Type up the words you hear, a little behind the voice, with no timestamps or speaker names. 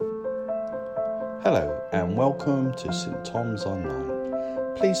Hello and welcome to St Thomas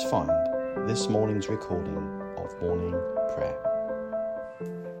Online. Please find this morning's recording of morning prayer.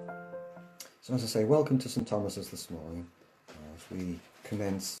 So as I say, welcome to St Thomas's this morning as we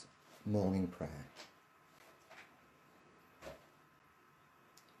commence morning prayer.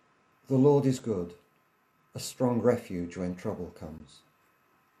 The Lord is good, a strong refuge when trouble comes.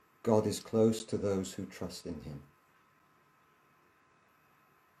 God is close to those who trust in him.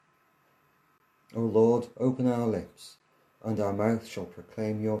 O Lord, open our lips, and our mouth shall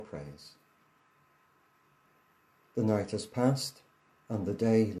proclaim your praise. The night has passed, and the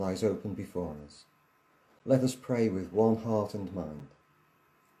day lies open before us. Let us pray with one heart and mind.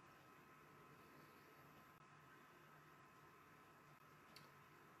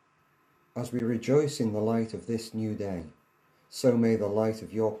 As we rejoice in the light of this new day, so may the light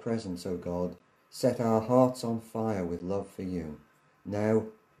of your presence, O God, set our hearts on fire with love for you, now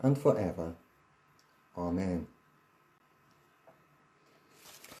and forever. Amen.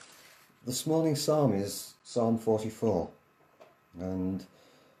 This morning's psalm is Psalm 44, and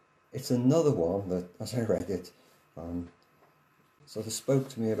it's another one that, as I read it, sort of spoke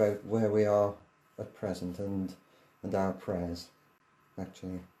to me about where we are at present and our prayers,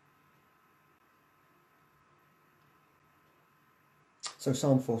 actually. So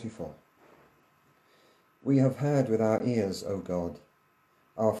Psalm 44. We have heard with our ears, O God.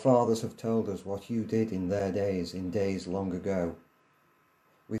 Our fathers have told us what you did in their days, in days long ago.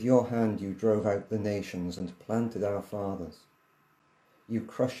 With your hand you drove out the nations and planted our fathers. You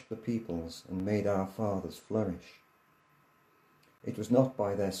crushed the peoples and made our fathers flourish. It was not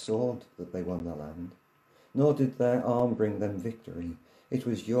by their sword that they won the land, nor did their arm bring them victory. It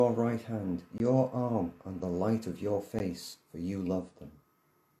was your right hand, your arm, and the light of your face, for you loved them.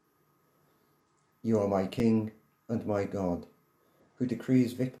 You are my King and my God, who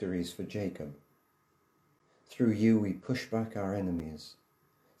decrees victories for Jacob. Through you we push back our enemies.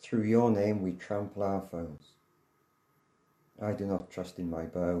 Through your name we trample our foes. I do not trust in my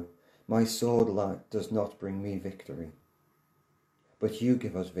bow. My sword does not bring me victory. But you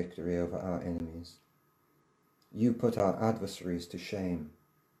give us victory over our enemies. You put our adversaries to shame.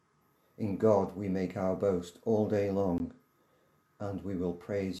 In God we make our boast all day long, and we will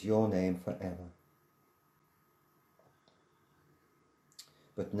praise your name forever.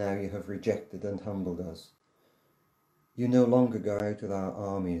 But now you have rejected and humbled us. You no longer go out with our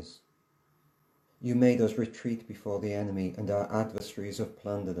armies. You made us retreat before the enemy, and our adversaries have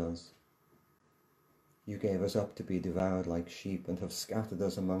plundered us. You gave us up to be devoured like sheep, and have scattered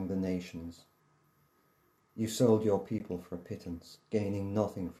us among the nations. You sold your people for a pittance, gaining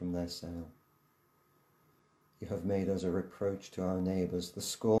nothing from their sale. You have made us a reproach to our neighbours, the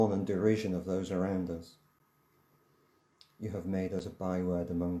scorn and derision of those around us. You have made us a byword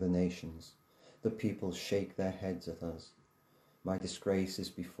among the nations. The peoples shake their heads at us. My disgrace is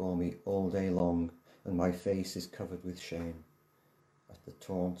before me all day long, and my face is covered with shame, at the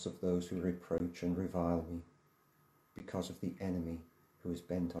taunts of those who reproach and revile me, because of the enemy who is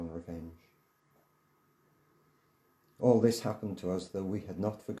bent on revenge. All this happened to us, though we had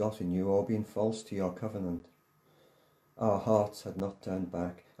not forgotten you or been false to your covenant. Our hearts had not turned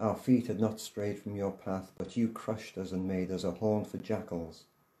back, our feet had not strayed from your path, but you crushed us and made us a horn for jackals,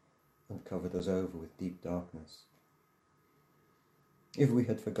 and covered us over with deep darkness. If we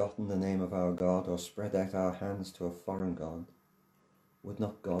had forgotten the name of our God, or spread out our hands to a foreign God, would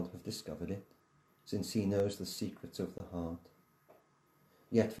not God have discovered it, since he knows the secrets of the heart?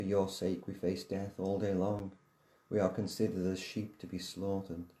 Yet for your sake we face death all day long. We are considered as sheep to be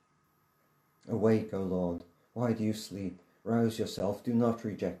slaughtered. Awake, O Lord, why do you sleep? Rouse yourself, do not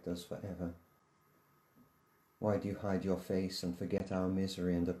reject us forever. Why do you hide your face and forget our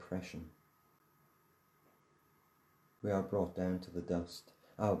misery and oppression? We are brought down to the dust,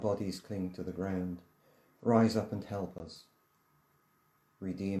 our bodies cling to the ground. Rise up and help us.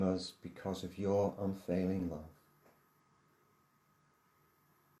 Redeem us because of your unfailing love.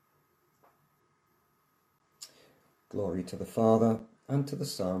 Glory to the Father, and to the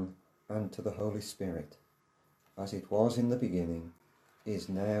Son, and to the Holy Spirit, as it was in the beginning, is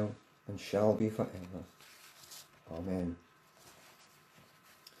now, and shall be forever. Amen.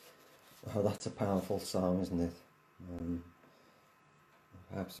 Oh, that's a powerful psalm, isn't it?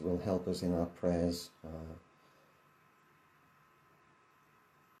 Perhaps it will help us in our prayers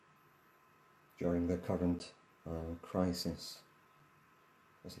during the current crisis,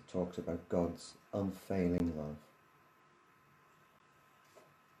 as it talks about God's unfailing love.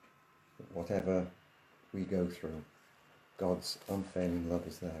 But whatever we go through, God's unfailing love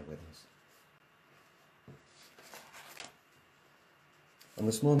is there with us. And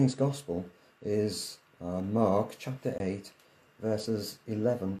this morning's Gospel is Mark chapter 8, verses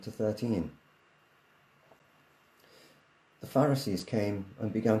 11 to 13. The Pharisees came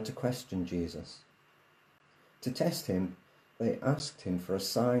and began to question Jesus. To test him, they asked him for a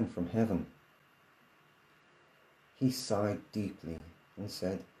sign from heaven. He sighed deeply and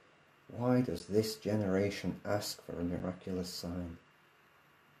said, "Why does this generation ask for a miraculous sign?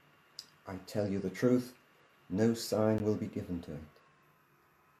 I tell you the truth, no sign will be given to it."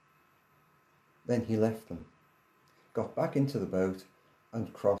 Then he left them, got back into the boat,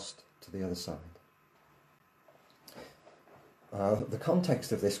 and crossed to the other side. The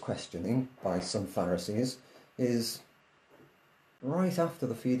context of this questioning by some Pharisees is right after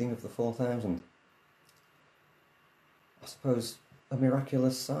the feeding of the 4,000. I suppose a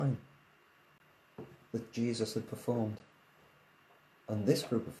miraculous sign that Jesus had performed. And this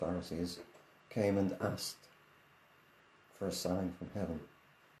group of Pharisees came and asked for a sign from heaven.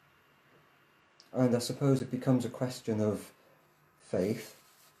 And I suppose it becomes a question of faith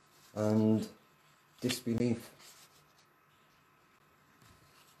and disbelief.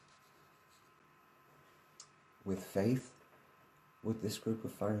 With faith, would this group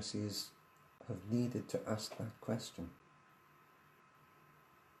of Pharisees have needed to ask that question?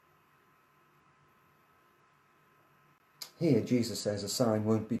 Here Jesus says a sign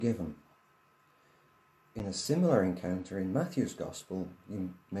won't be given. In a similar encounter in Matthew's Gospel,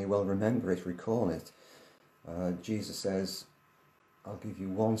 you may well remember it, recall it, Jesus says, "I'll give you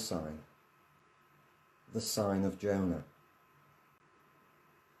one sign, the sign of Jonah."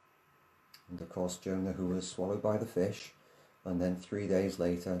 And of course Jonah, who was swallowed by the fish and then 3 days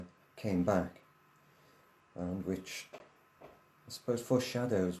later came back, and which I suppose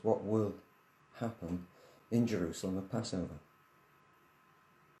foreshadows what will happen in Jerusalem at Passover,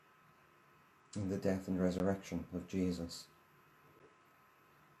 in the death and resurrection of Jesus.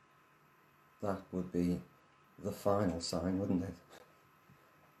 That would be the final sign, wouldn't it?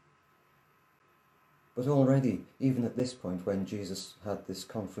 But already, even at this point, when Jesus had this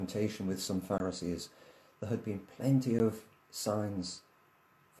confrontation with some Pharisees, there had been plenty of signs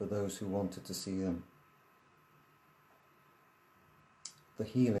for those who wanted to see them. The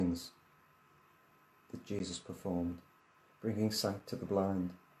healings that Jesus performed, bringing sight to the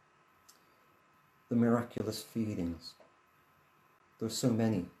blind, the miraculous feedings. There were so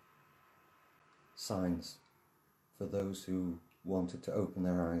many signs for those who wanted to open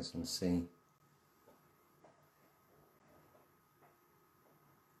their eyes and see.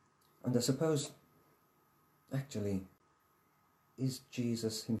 And I suppose, actually, is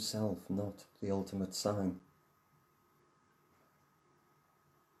Jesus himself not the ultimate sign?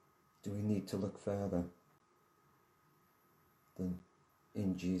 Do we need to look further than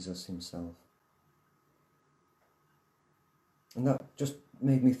in Jesus himself? And that just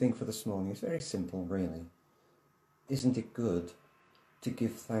made me think for this morning. It's very simple, really. Isn't it good to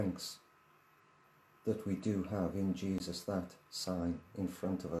give thanks that we do have in Jesus that sign in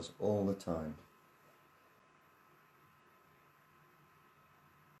front of us all the time?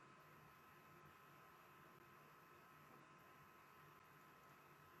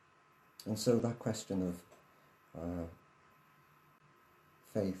 And so that question of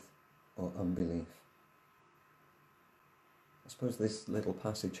faith or unbelief, I suppose this little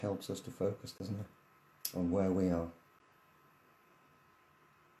passage helps us to focus, doesn't it, on where we are.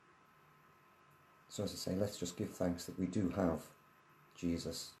 So as I say, let's just give thanks that we do have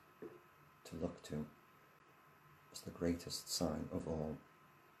Jesus to look to as the greatest sign of all.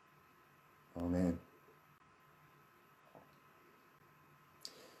 Amen.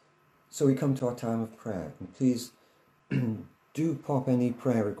 So we come to our time of prayer, and please do pop any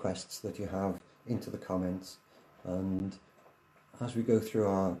prayer requests that you have into the comments, and as we go through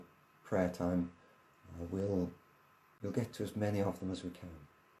our prayer time, we'll get to as many of them as we can.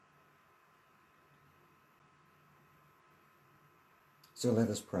 So let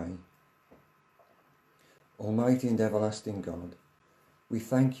us pray. Almighty and everlasting God, we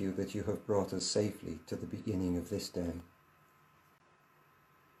thank you that you have brought us safely to the beginning of this day.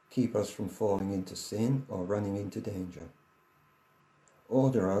 Keep us from falling into sin or running into danger.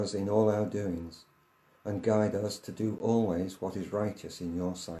 Order us in all our doings, and guide us to do always what is righteous in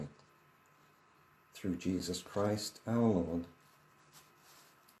your sight. Through Jesus Christ our Lord.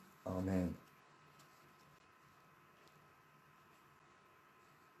 Amen.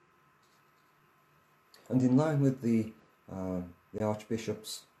 And in line with the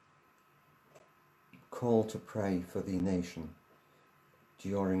Archbishop's call to pray for the nation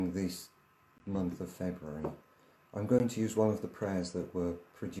during this month of February, I'm going to use one of the prayers that were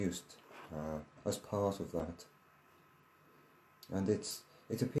produced as part of that. And it's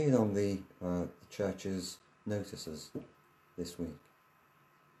It appeared on the church's notices this week.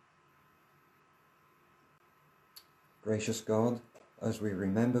 Gracious God, as we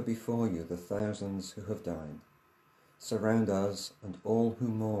remember before you the thousands who have died, surround us and all who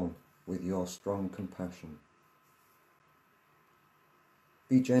mourn with your strong compassion.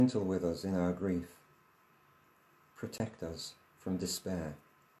 Be gentle with us in our grief. Protect us from despair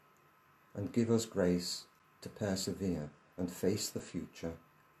and give us grace to persevere and face the future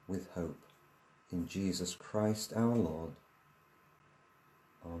with hope. In Jesus Christ our Lord.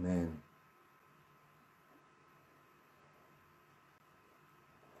 Amen.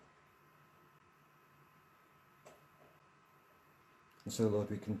 And so,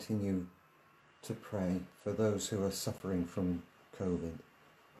 Lord, we continue to pray for those who are suffering from COVID,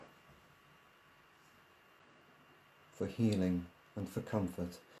 for healing and for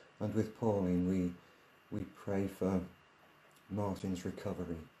comfort. And with Pauline, we pray for Martin's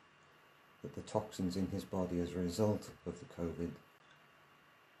recovery, that the toxins in his body as a result of the COVID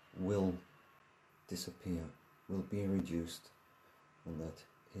will disappear, will be reduced, and that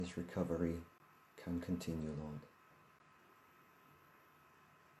his recovery can continue, Lord.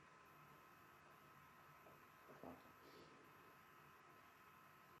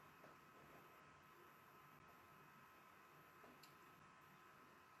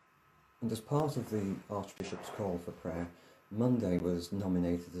 And as part of the Archbishop's call for prayer, Monday was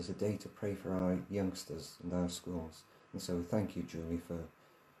nominated as a day to pray for our youngsters and our schools. And so thank you, Julie, for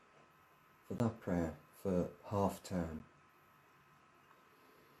that prayer for half-term.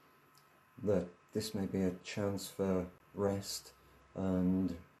 That this may be a chance for rest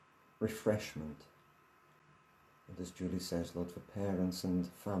and refreshment. And as Julie says, Lord, for parents and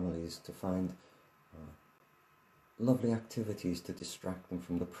families to find lovely activities to distract them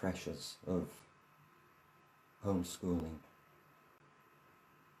from the pressures of homeschooling.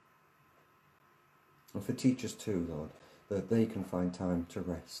 And for teachers too, Lord, that they can find time to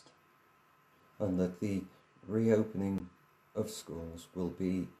rest, and that the reopening of schools will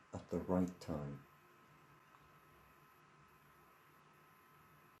be at the right time.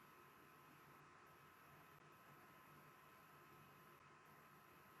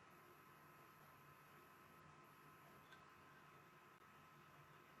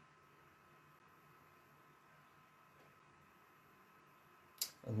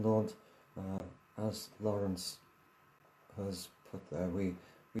 And Lord, as Lawrence has put there, we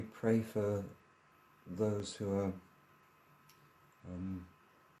pray for those who are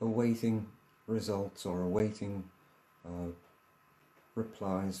awaiting results or awaiting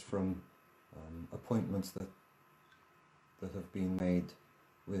replies from appointments that have been made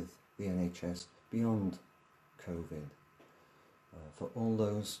with the NHS beyond COVID, for all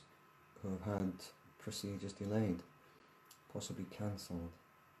those who have had procedures delayed, possibly cancelled.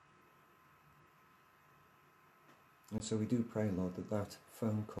 And so we do pray, Lord, that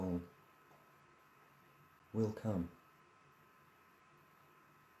phone call will come.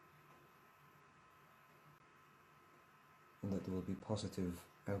 And that there will be positive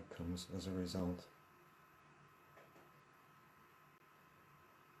outcomes as a result.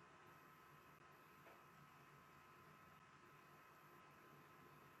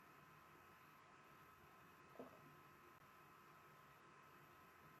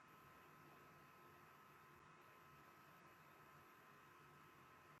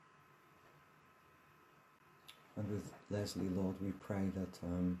 And with Leslie, Lord, we pray that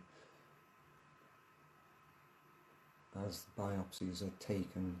as biopsies are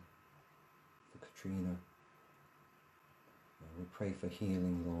taken for Katrina, we pray for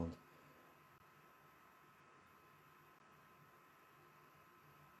healing, Lord.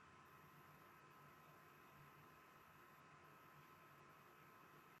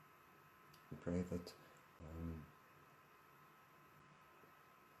 We pray that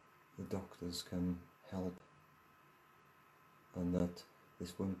the doctors can help, and that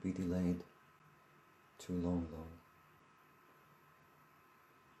this won't be delayed too long, Lord.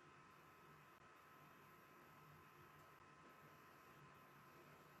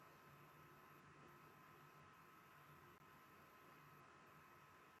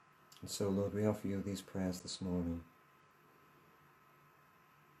 And so, Lord, we offer you these prayers this morning.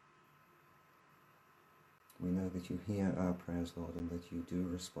 We know that you hear our prayers, Lord, and that you do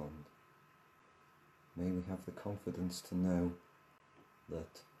respond. May we have the confidence to know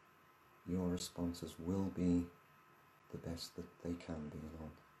that your responses will be the best that they can be,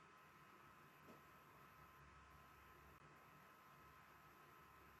 Lord.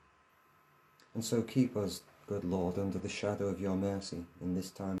 And so keep us, good Lord, under the shadow of your mercy in this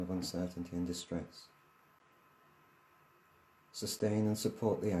time of uncertainty and distress. sustain and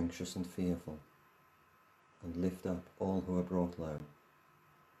support the anxious and fearful, and lift up all who are brought low,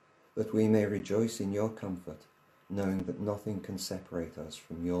 that we may rejoice in your comfort, knowing that nothing can separate us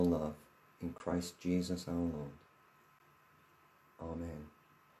from your love in Christ Jesus our Lord. Amen.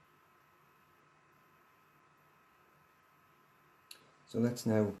 So let's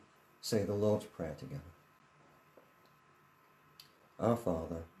now say the Lord's Prayer together. Our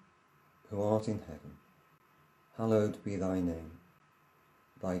Father, who art in heaven, hallowed be thy name.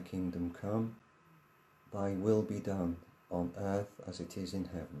 Thy kingdom come, thy will be done on earth as it is in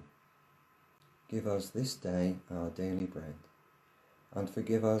heaven. Give us this day our daily bread, and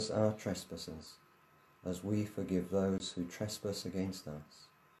forgive us our trespasses, as we forgive those who trespass against us.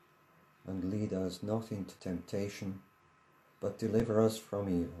 And lead us not into temptation, but deliver us from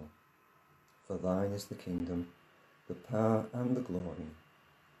evil. For thine is the kingdom, the power and the glory,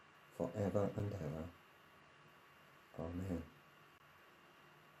 for ever and ever. Amen.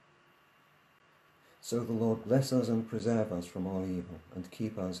 So the Lord bless us and preserve us from all evil, and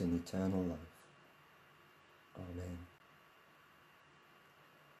keep us in eternal life. Amen.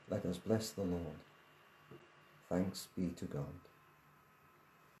 Let us bless the Lord. Thanks be to God.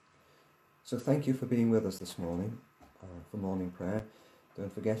 So thank you for being with us this morning for morning prayer.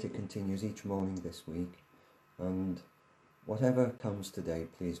 Don't forget it continues each morning this week. And whatever comes today,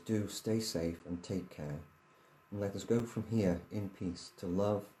 please do stay safe and take care. And let us go from here in peace to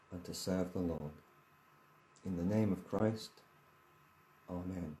love and to serve the Lord. In the name of Christ,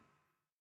 Amen.